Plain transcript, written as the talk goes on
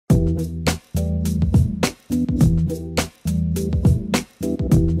Hot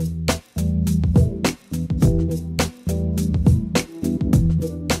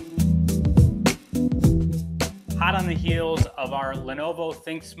on the heels of our Lenovo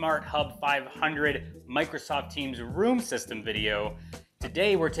ThinkSmart Hub 500 Microsoft Teams Room System video,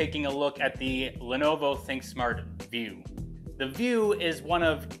 today we're taking a look at the Lenovo ThinkSmart View. The View is one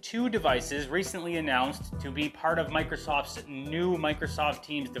of two devices recently announced to be part of Microsoft's new Microsoft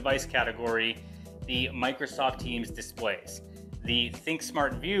Teams device category, the Microsoft Teams displays. The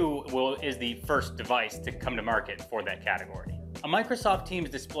ThinkSmart View is the first device to come to market for that category. A Microsoft Teams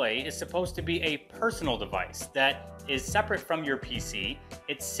display is supposed to be a personal device that is separate from your PC.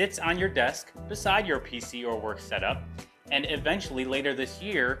 It sits on your desk beside your PC or work setup, and eventually later this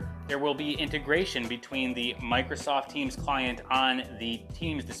year, there will be integration between the Microsoft Teams client on the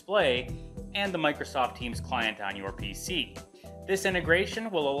Teams display and the Microsoft Teams client on your PC. This integration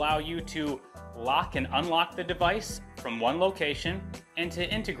will allow you to lock and unlock the device from one location and to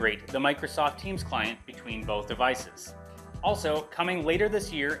integrate the Microsoft Teams client between both devices. Also, coming later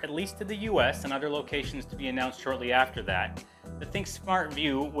this year, at least to the US and other locations to be announced shortly after that, the ThinkSmart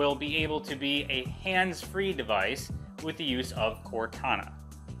View will be able to be a hands-free device with the use of Cortana.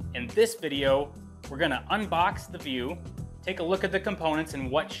 In this video, we're going to unbox the View, take a look at the components and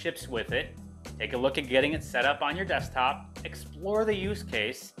what ships with it, take a look at getting it set up on your desktop, explore the use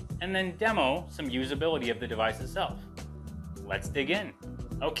case, and then demo some usability of the device itself. Let's dig in.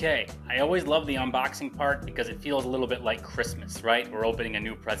 Okay, I always love the unboxing part because it feels a little bit like Christmas, right? We're opening a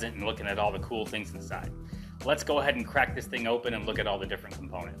new present and looking at all the cool things inside. Let's go ahead and crack this thing open and look at all the different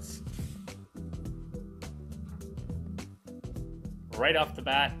components. Right off the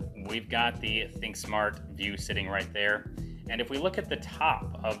bat, we've got the ThinkSmart View sitting right there. And if we look at the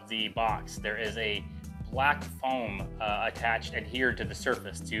top of the box, there is a black foam adhered to the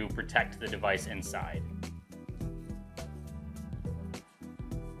surface to protect the device inside.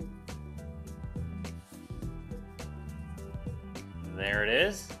 There it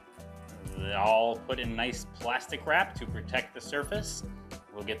is, all put in nice plastic wrap to protect the surface.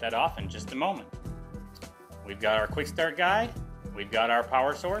 We'll get that off in just a moment. We've got our quick start guide, we've got our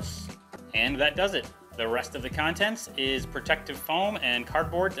power source, and that does it. The rest of the contents is protective foam and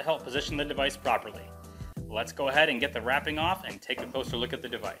cardboard to help position the device properly. Let's go ahead and get the wrapping off and take a closer look at the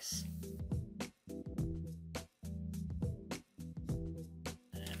device.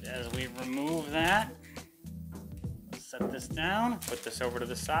 And as we remove that, set this down, put this over to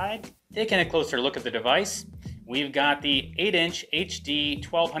the side. Taking a closer look at the device, we've got the 8-inch HD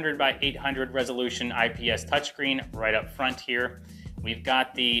 1200 by 800 resolution IPS touchscreen right up front here. We've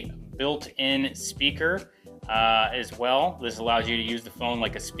got the built-in speaker as well. This allows you to use the phone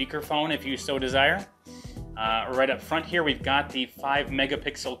like a speakerphone if you so desire. Right up front here, we've got the 5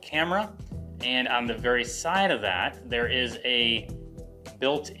 megapixel camera, and on the very side of that, there is a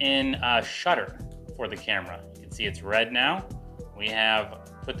built-in shutter for the camera. See, it's red now. We have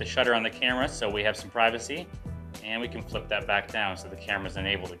put the shutter on the camera so we have some privacy, and we can flip that back down so the camera's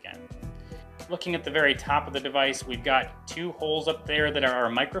enabled again. Looking at the very top of the device, we've got two holes up there that are our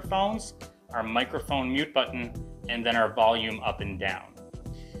microphones, our microphone mute button, and then our volume up and down.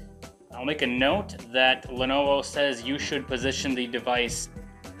 I'll make a note that Lenovo says you should position the device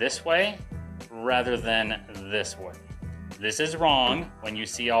this way rather than this way. This is wrong when you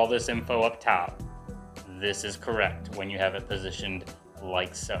see all this info up top. This is correct when you have it positioned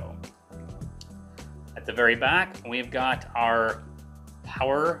like so. At the very back, we've got our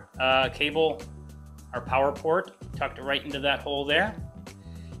power cable, our power port tucked right into that hole there.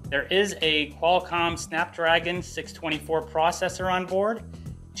 There is a Qualcomm Snapdragon 624 processor on board,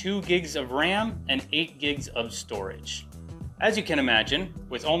 2 gigs of RAM, and 8 gigs of storage. As you can imagine,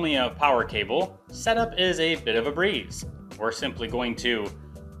 with only a power cable, setup is a bit of a breeze. We're simply going to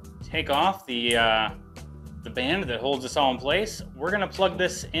take off the band that holds this all in place. We're going to plug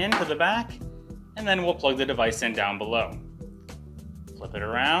this into the back, and then we'll plug the device in down below. Flip it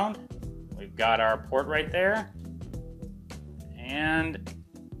around. We've got our port right there, and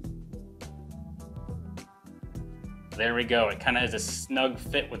there we go. It kind of has a snug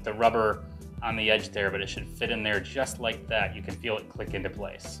fit with the rubber on the edge there, but it should fit in there just like that. You can feel it click into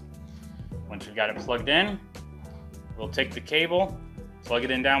place. Once we've got it plugged in, we'll take the cable, plug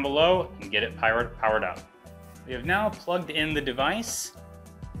it in down below, and get it powered up. We have now plugged in the device.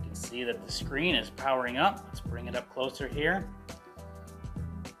 You can see that the screen is powering up. Let's bring it up closer here.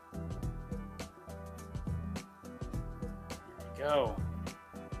 There we go.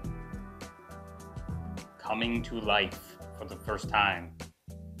 Coming to life for the first time,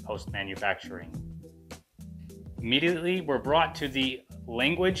 post-manufacturing. Immediately, we're brought to the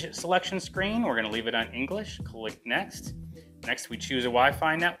language selection screen. We're going to leave it on English. Click Next. Next, we choose a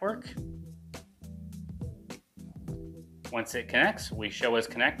Wi-Fi network. Once it connects, we show as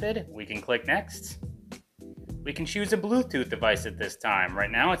connected. We can click Next. We can choose a Bluetooth device at this time.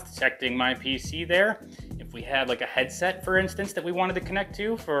 Right now, it's detecting my PC there. If we had like a headset, for instance, that we wanted to connect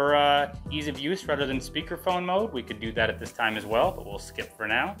to for ease of use rather than speakerphone mode, we could do that at this time as well, but we'll skip for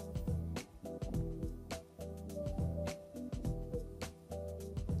now.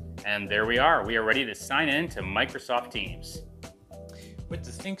 And there we are. We are ready to sign in to Microsoft Teams. With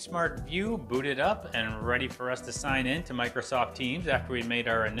the ThinkSmart View booted up and ready for us to sign in to Microsoft Teams after we made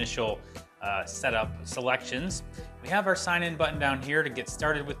our initial setup selections, we have our sign in button down here to get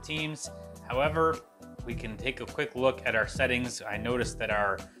started with Teams. However, we can take a quick look at our settings. I noticed that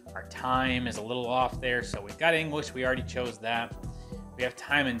our time is a little off there, so we've got English, we already chose that. We have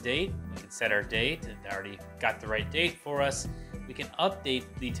time and date. We can set our date. It already got the right date for us. We can update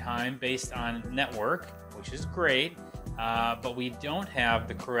the time based on network, which is great, but we don't have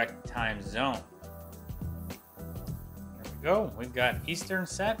the correct time zone. There we go. We've got Eastern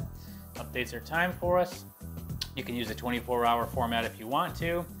set. Updates our time for us. You can use a 24-hour format if you want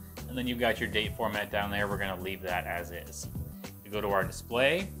to, and then you've got your date format down there. We're going to leave that as is. We go to our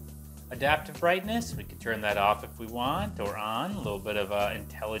display. Adaptive brightness, we can turn that off if we want, or on. A little bit of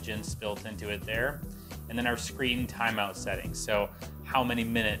intelligence built into it there. And then our screen timeout settings. So how many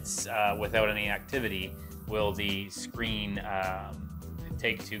minutes without any activity will the screen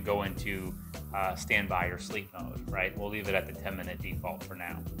take to go into standby or sleep mode, right? We'll leave it at the 10-minute default for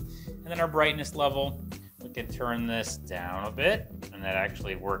now. And then our brightness level, we can turn this down a bit, and that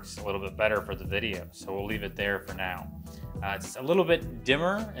actually works a little bit better for the video. So we'll leave it there for now. It's a little bit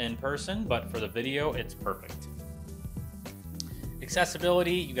dimmer in person, but for the video, it's perfect.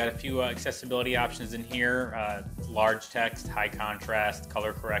 Accessibility, you got a few accessibility options in here. Large text, high contrast,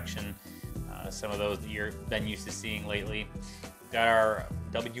 color correction, some of those that you've been used to seeing lately. We've got our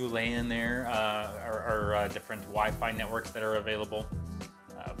WLAN there, our different Wi-Fi networks that are available.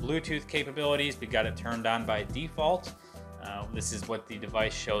 Bluetooth capabilities, we got it turned on by default. This is what the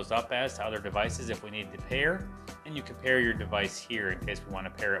device shows up as to other devices if we need to pair. And you can pair your device here in case we want to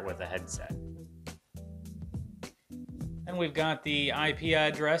pair it with a headset. And we've got the IP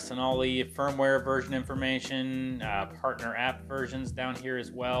address and all the firmware version information, partner app versions down here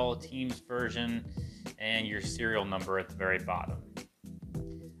as well, Teams version, and your serial number at the very bottom.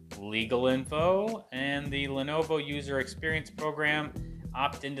 Legal info and the Lenovo user experience program.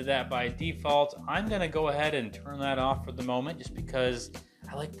 Opt into that by default. I'm going to go ahead and turn that off for the moment just because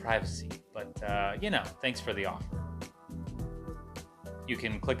I like privacy, but you know, thanks for the offer. You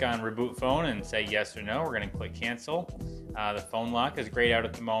can click on reboot phone and say yes or no. We're going to click cancel. The phone lock is grayed out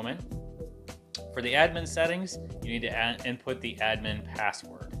at the moment. For the admin settings, you need to input the admin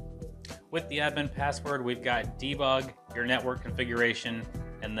password. With the admin password, we've got debug, your network configuration,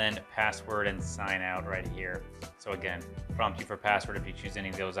 and then password and sign out right here. So again, prompt you for password if you choose any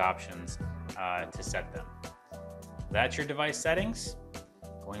of those options to set them. That's your device settings.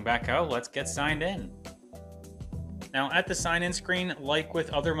 Going back out, let's get signed in. Now at the sign-in screen, like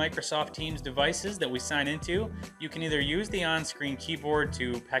with other Microsoft Teams devices that we sign into, you can either use the on-screen keyboard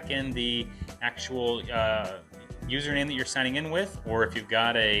to peck in the actual username that you're signing in with, or if you've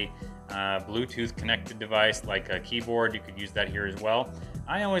got a Bluetooth connected device like a keyboard, you could use that here as well.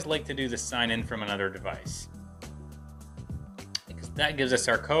 I always like to do the sign in from another device because that gives us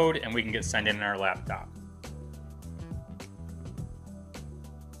our code and we can get signed in our laptop.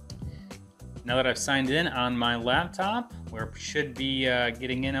 Now that I've signed in on my laptop, we should be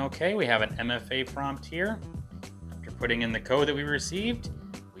getting in okay. We have an MFA prompt here. After putting in the code that we received,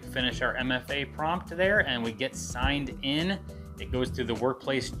 we finish our MFA prompt there and we get signed in. It goes through the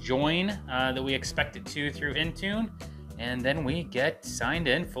workplace join that we expect it to through Intune, and then we get signed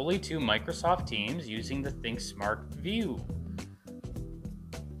in fully to Microsoft Teams using the ThinkSmart View.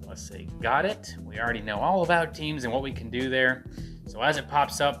 Let's say got it. We already know all about Teams and what we can do there. So as it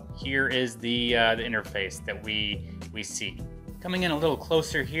pops up, here is the interface that we see. Coming in a little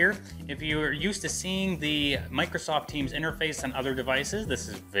closer here, if you're used to seeing the Microsoft Teams interface on other devices, this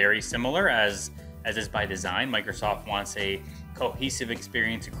is very similar as is by design. Microsoft wants a cohesive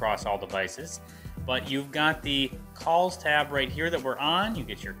experience across all devices. But you've got the calls tab right here that we're on. You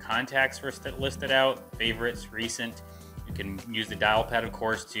get your contacts listed out, favorites, recent. You can use the dial pad, of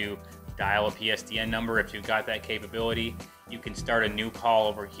course, to dial a PSTN number if you've got that capability. You can start a new call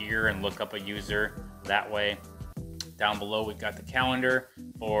over here and look up a user that way. Down below, we've got the calendar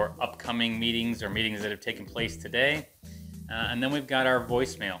for upcoming meetings or meetings that have taken place today. And then we've got our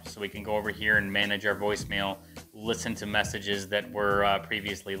voicemail, so we can go over here and manage our voicemail, listen to messages that were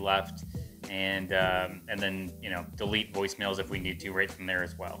previously left, and then delete voicemails if we need to right from there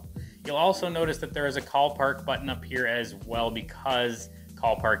as well. You'll also notice that there is a call park button up here as well because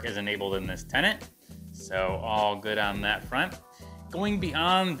call park is enabled in this tenant. So all good on that front. Going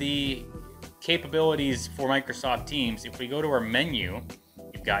beyond the capabilities for Microsoft Teams, if we go to our menu,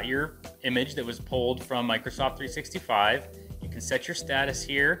 you've got your image that was pulled from Microsoft 365. You can set your status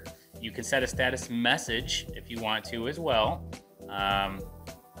here. You can set a status message if you want to as well.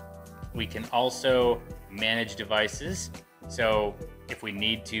 We can also manage devices. So if we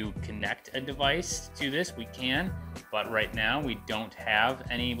need to connect a device to this, we can. But right now we don't have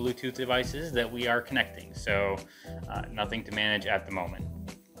any Bluetooth devices that we are connecting. So nothing to manage at the moment.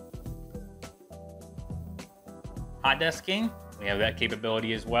 Hot desking, we have that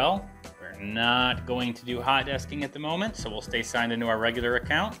capability as well. We're not going to do hot desking at the moment, so we'll stay signed into our regular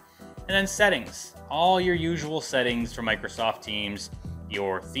account. And then settings, all your usual settings for Microsoft Teams,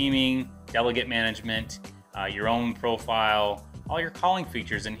 your theming, delegate management, your own profile, all your calling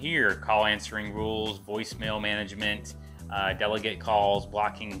features in here, call answering rules, voicemail management, delegate calls,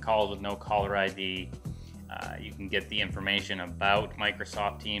 blocking calls with no caller ID. You can get the information about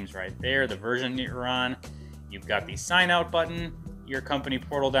Microsoft Teams right there, the version that you're on. You've got the sign out button, your company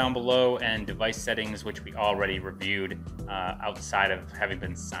portal down below, and device settings, which we already reviewed outside of having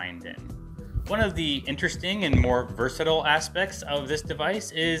been signed in. One of the interesting and more versatile aspects of this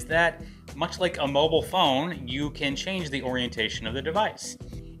device is that, much like a mobile phone, you can change the orientation of the device.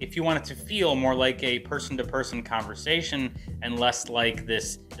 If you want it to feel more like a person-to-person conversation and less like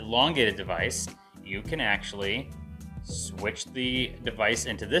this elongated device, you can actually switch the device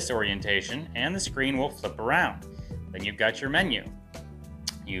into this orientation and the screen will flip around. Then you've got your menu.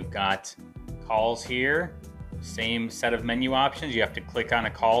 You've got calls here, same set of menu options. You have to click on a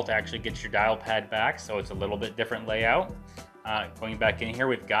call to actually get your dial pad back, so it's a little bit different layout. Going back in here,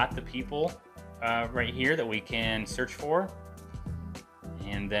 we've got the people right here that we can search for.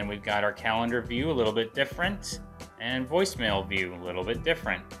 And then we've got our calendar view, a little bit different, and voicemail view, a little bit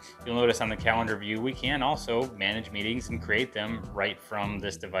different. You'll notice on the calendar view, we can also manage meetings and create them right from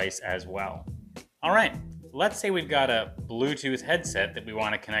this device as well. All right, let's say we've got a Bluetooth headset that we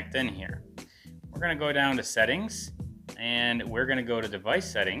want to connect in here. We're going to go down to settings, and we're going to go to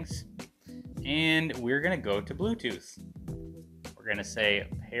device settings, and we're going to go to Bluetooth. We're going to say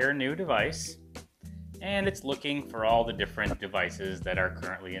pair new device, and it's looking for all the different devices that are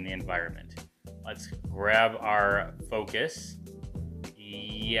currently in the environment. Let's grab our focus.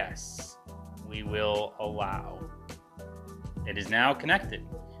 Yes, we will allow. It is now connected.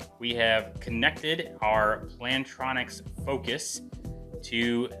 We have connected our Plantronics focus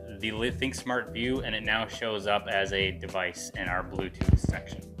to the ThinkSmart View, and it now shows up as a device in our Bluetooth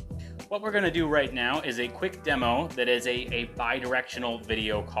section. What we're going to do right now is a quick demo that is a bi-directional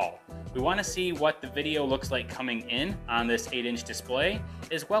video call. We want to see what the video looks like coming in on this 8-inch display,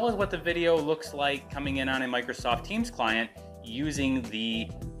 as well as what the video looks like coming in on a Microsoft Teams client using the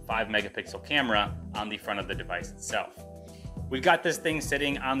 5-megapixel camera on the front of the device itself. We've got this thing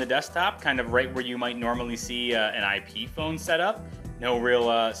sitting on the desktop, kind of right where you might normally see an IP phone setup. No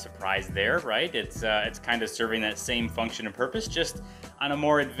real surprise there, right? It's kind of serving that same function and purpose, just on a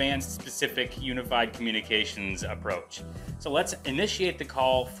more advanced, specific, unified communications approach. So let's initiate the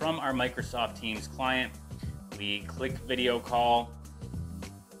call from our Microsoft Teams client. We click video call.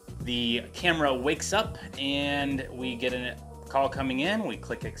 The camera wakes up and we get a call coming in. We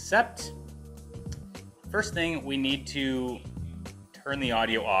click accept. First thing, we need to turn the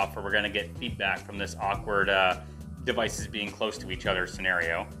audio off or we're gonna get feedback from this awkward devices being close to each other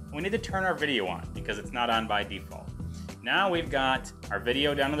scenario. We need to turn our video on because it's not on by default. Now we've got our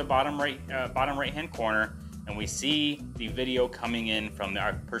video down in the bottom right hand corner, and we see the video coming in from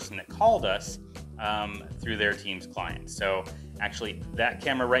our person that called us through their Teams client. So actually that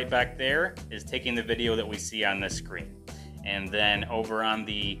camera right back there is taking the video that we see on this screen. And then over on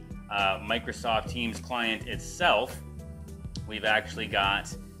the Microsoft Teams client itself, we've actually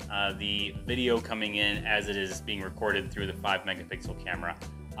got the video coming in as it is being recorded through the 5-megapixel camera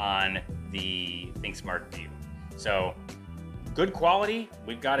on the ThinkSmart View. So good quality,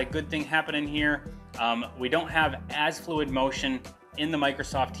 we've got a good thing happening here. We don't have as fluid motion in the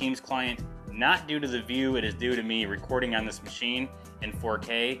Microsoft Teams client, not due to the view, it is due to me recording on this machine in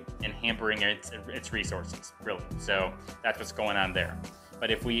 4K and hampering its resources, really. So that's what's going on there.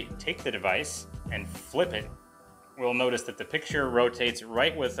 But if we take the device and flip it, we'll notice that the picture rotates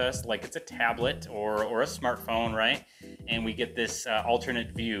right with us like it's a tablet or a smartphone, right? And we get this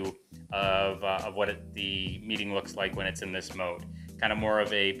alternate view of what the meeting looks like when it's in this mode. Kind of more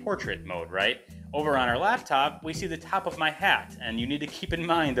of a portrait mode, right? Over on our laptop, we see the top of my hat, and you need to keep in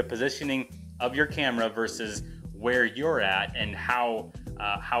mind the positioning of your camera versus where you're at and how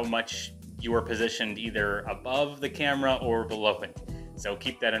much you are positioned either above the camera or below it. So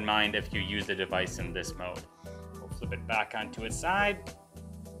keep that in mind if you use the device in this mode. We'll flip it back onto its side.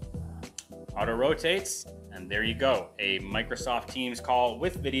 Auto rotates, and there you go, a Microsoft Teams call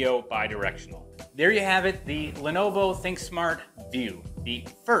with video bi-directional. There you have it, the Lenovo ThinkSmart View, the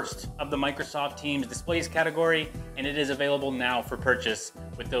first of the Microsoft Teams displays category, and it is available now for purchase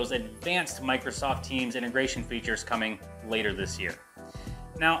with those advanced Microsoft Teams integration features coming later this year.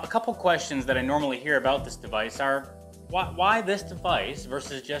 Now, a couple questions that I normally hear about this device are, why this device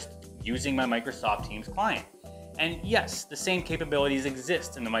versus just using my Microsoft Teams client? And yes, the same capabilities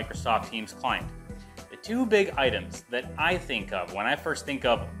exist in the Microsoft Teams client. The two big items that I think of when I first think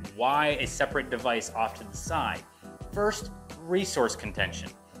of why a separate device off to the side. First, resource contention.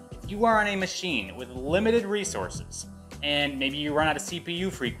 If you are on a machine with limited resources, and maybe you run out of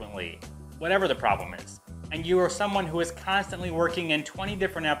CPU frequently, whatever the problem is, and you are someone who is constantly working in 20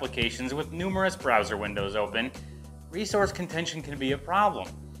 different applications with numerous browser windows open, resource contention can be a problem.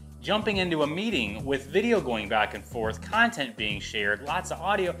 Jumping into a meeting with video going back and forth, content being shared, lots of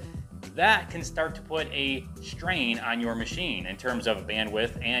audio, that can start to put a strain on your machine in terms of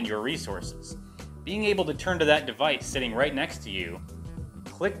bandwidth and your resources. Being able to turn to that device sitting right next to you,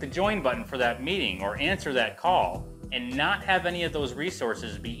 click the join button for that meeting or answer that call, and not have any of those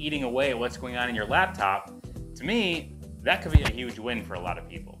resources be eating away at what's going on in your laptop, to me, that could be a huge win for a lot of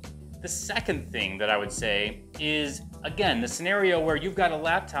people. The second thing that I would say is, again, the scenario where you've got a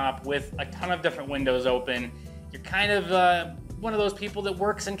laptop with a ton of different windows open. You're kind of one of those people that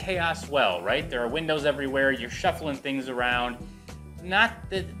works in chaos well, right? There are windows everywhere. You're shuffling things around. Not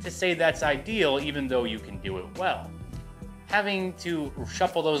to say that's ideal, even though you can do it well. Having to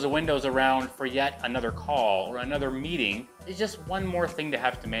shuffle those windows around for yet another call or another meeting is just one more thing to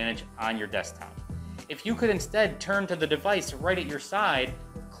have to manage on your desktop. If you could instead turn to the device right at your side,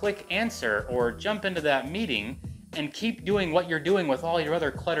 click answer, or jump into that meeting and keep doing what you're doing with all your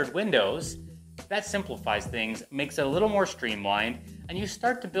other cluttered windows, that simplifies things, makes it a little more streamlined, and you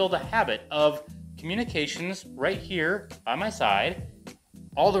start to build a habit of communications right here by my side,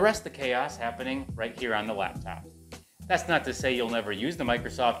 all the rest of the chaos happening right here on the laptop. That's not to say you'll never use the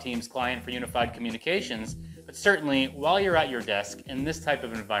Microsoft Teams client for unified communications, but certainly while you're at your desk in this type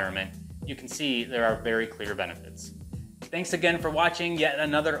of environment, you can see there are very clear benefits. Thanks again for watching yet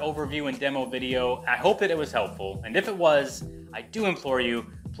another overview and demo video. I hope that it was helpful, and if it was, I do implore you,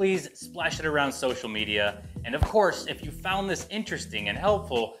 please splash it around social media. And of course, if you found this interesting and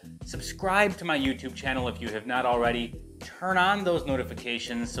helpful, subscribe to my YouTube channel if you have not already. Turn on those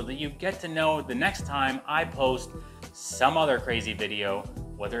notifications so that you get to know the next time I post some other crazy video,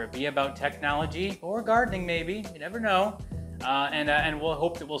 whether it be about technology or gardening maybe, you never know. And we'll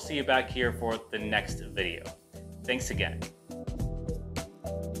hope that we'll see you back here for the next video. Thanks again.